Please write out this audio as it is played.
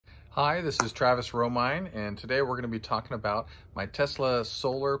Hi, this is Travis Romine, and today we're going to be talking about my Tesla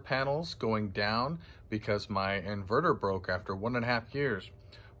solar panels going down because my inverter broke after 1.5 years.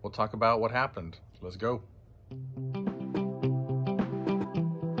 We'll talk about what happened. Let's go.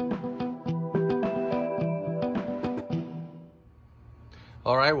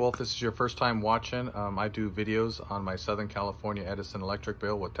 All right, well, if this is your first time watching, I do videos on my Southern California Edison electric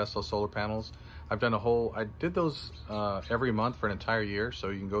bill with Tesla solar panels. I did those every month for an entire year, so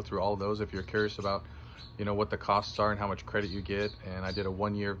you can go through all of those if you're curious about, what the costs are and how much credit you get. And I did a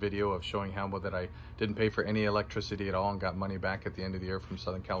 1-year video of showing how that I didn't pay for any electricity at all and got money back at the end of the year from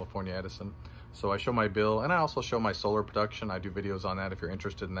Southern California Edison. So I show my bill, and I also show my solar production. I do videos on that if you're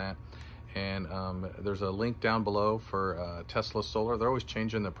interested in that. And there's a link down below for Tesla Solar. They're always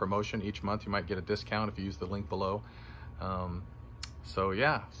changing the promotion each month. You might get a discount if you use the link below. So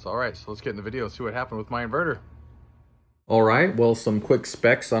all right, so let's get in the video and see what happened with my inverter. All right, well, some quick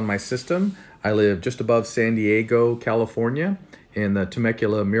specs on my system. I live just above San Diego, California, in the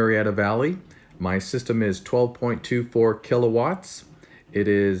Temecula-Murrieta Valley. My system is 12.24 kilowatts. It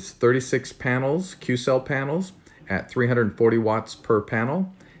is 36 panels, Q-cell panels, at 340 watts per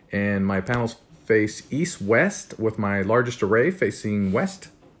panel. And my panels face east-west with my largest array facing west.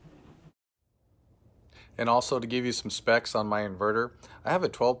 And also to give you some specs on my inverter, I have a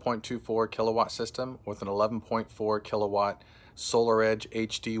 12.24 kilowatt system with an 11.4 kilowatt SolarEdge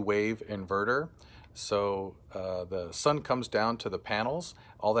HD Wave inverter. So the sun comes down to the panels.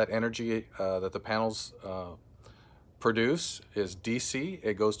 All that energy that the panels produce is DC.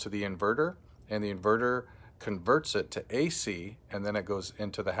 It goes to the inverter, and the inverter converts it to AC, and then it goes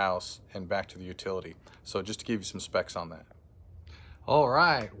into the house and back to the utility. So just to give you some specs on that. All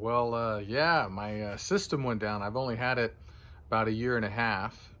right, well, yeah, my system went down. I've only had it about 1.5 years,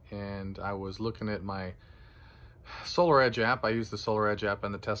 and I was looking at my SolarEdge app. I use the SolarEdge app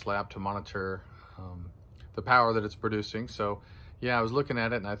and the Tesla app to monitor the power that it's producing. So yeah, I was looking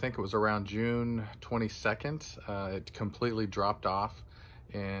at it, and I think it was around June 22nd, it completely dropped off.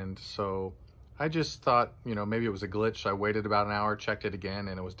 And so I just thought, maybe it was a glitch. So I waited about an hour, checked it again,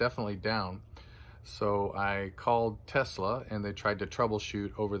 and it was definitely down. So I called Tesla, and they tried to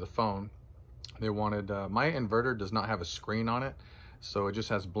troubleshoot over the phone. They wanted, my inverter does not have a screen on it, so it just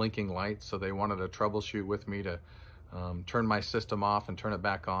has blinking lights. So they wanted to troubleshoot with me to turn my system off and turn it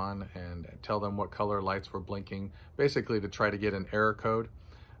back on and tell them what color lights were blinking, basically to try to get an error code.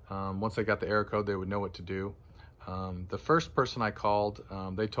 Once they got the error code, they would know what to do. The first person I called,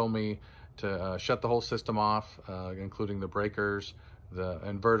 they told me to shut the whole system off, including the breakers, the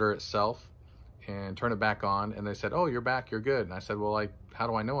inverter itself, and turn it back on. And they said, "Oh, you're back, you're good." And I said, "Well, how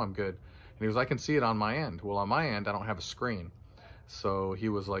do I know I'm good?" And he was, "I can see it on my end." Well, on my end, I don't have a screen. So he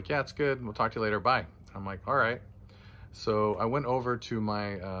was like, "Yeah, it's good. We'll talk to you later. Bye." I'm like, "All right." So I went over to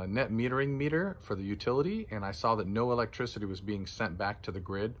my net metering meter for the utility, and I saw that no electricity was being sent back to the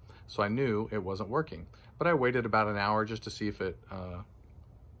grid. So I knew it wasn't working. But I waited about an hour just to see if it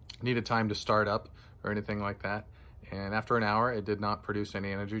needed time to start up or anything like that. And after an hour, it did not produce any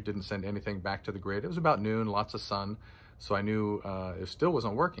energy, didn't send anything back to the grid. It was about noon, lots of sun, so I knew it still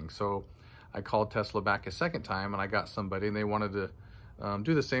wasn't working. So I called Tesla back a second time, and I got somebody, and they wanted to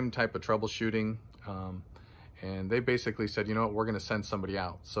do the same type of troubleshooting. And they basically said, "You know what, we're gonna send somebody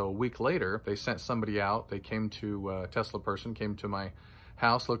out." So a week later, they sent somebody out. They came to, Tesla person came to my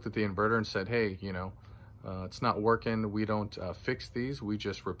house, looked at the inverter and said, "Hey, it's not working. We don't fix these, we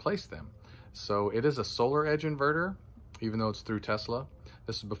just replace them." So it is a SolarEdge inverter, even though it's through Tesla.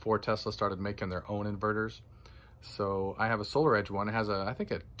 This is before Tesla started making their own inverters. So I have a SolarEdge one. It has I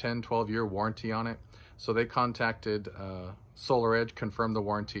think a 10, 12-year warranty on it. So they contacted SolarEdge, confirmed the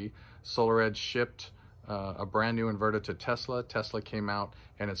warranty. SolarEdge shipped a brand new inverter to Tesla. Tesla came out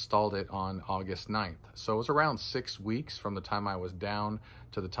and installed it on August 9th. So it was around 6 weeks from the time I was down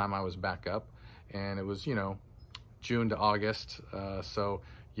to the time I was back up. And it was, June to August. So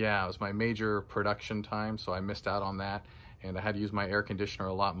yeah, it was my major production time, so I missed out on that. And I had to use my air conditioner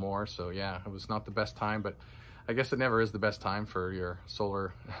a lot more. So yeah, it was not the best time, but I guess it never is the best time for your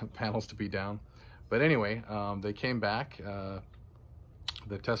solar panels to be down. But anyway, they came back.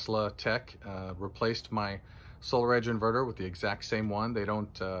 The Tesla tech replaced my SolarEdge inverter with the exact same one. They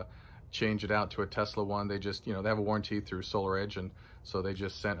don't change it out to a Tesla one. They just, they have a warranty through SolarEdge, and so they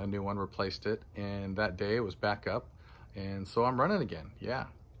just sent a new one, replaced it, and that day it was back up, and so I'm running again. Yeah.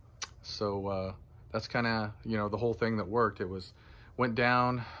 So that's kind of, the whole thing that worked. It went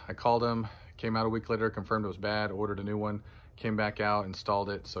down, I called him, came out a week later, confirmed it was bad, ordered a new one, came back out, installed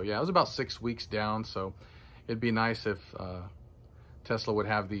it. So yeah, it was about 6 weeks down. So it'd be nice if Tesla would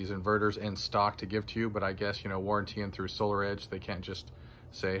have these inverters in stock to give to you, but I guess, warranty and through SolarEdge, they can't just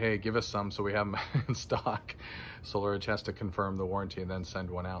say, hey, give us some so we have them in stock. SolarEdge has to confirm the warranty and then send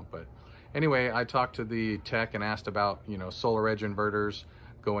one out. But anyway, I talked to the tech and asked about, SolarEdge inverters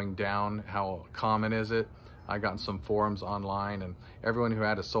going down. How common is it? I got in some forums online, and everyone who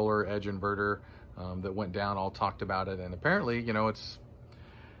had a SolarEdge inverter that went down all talked about it. And apparently, you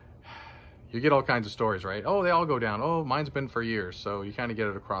get all kinds of stories, right? Oh, they all go down. Oh, mine's been for years. So you kind of get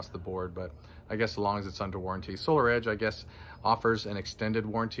it across the board, but I guess as long as it's under warranty. SolarEdge, I guess, offers an extended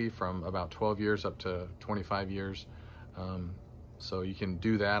warranty from about 12 years up to 25 years. So you can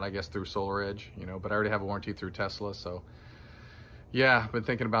do that, I guess, through SolarEdge, but I already have a warranty through Tesla. So yeah, I've been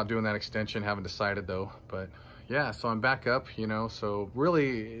thinking about doing that extension, haven't decided though. But yeah, so I'm back up, so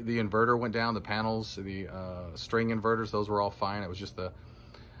really the inverter went down, the panels, the string inverters, those were all fine. It was just the,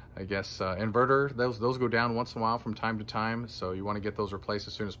 I guess, inverter, those go down once in a while from time to time, so you want to get those replaced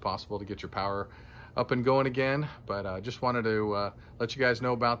as soon as possible to get your power up and going again. But just wanted to let you guys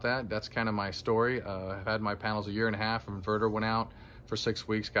know about that. That's kind of my story. I've had my panels a year and a half. Inverter went out for 6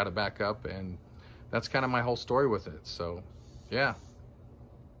 weeks, got it back up, and that's kind of my whole story with it. So yeah.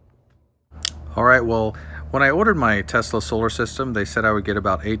 All right, well, when I ordered my Tesla solar system, they said I would get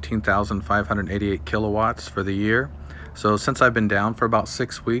about 18,588 kilowatts for the year. So since I've been down for about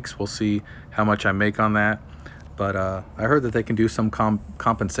 6 weeks, we'll see how much I make on that. But I heard that they can do some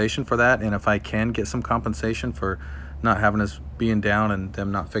compensation for that, and if I can get some compensation for not having us being down and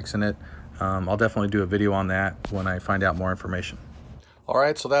them not fixing it, I'll definitely do a video on that when I find out more information. All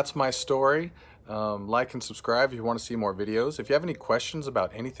right, so that's my story. Like and subscribe if you want to see more videos. If you have any questions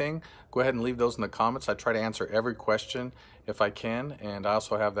about anything, go ahead and leave those in the comments. I try to answer every question if I can, and I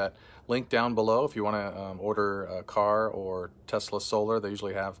also have that link down below if you want to order a car or Tesla solar. They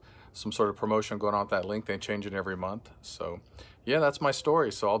usually have some sort of promotion going on with that link. They change it every month. So yeah, that's my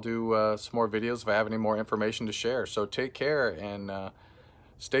story. So I'll do some more videos if I have any more information to share. So take care and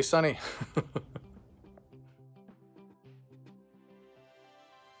stay sunny.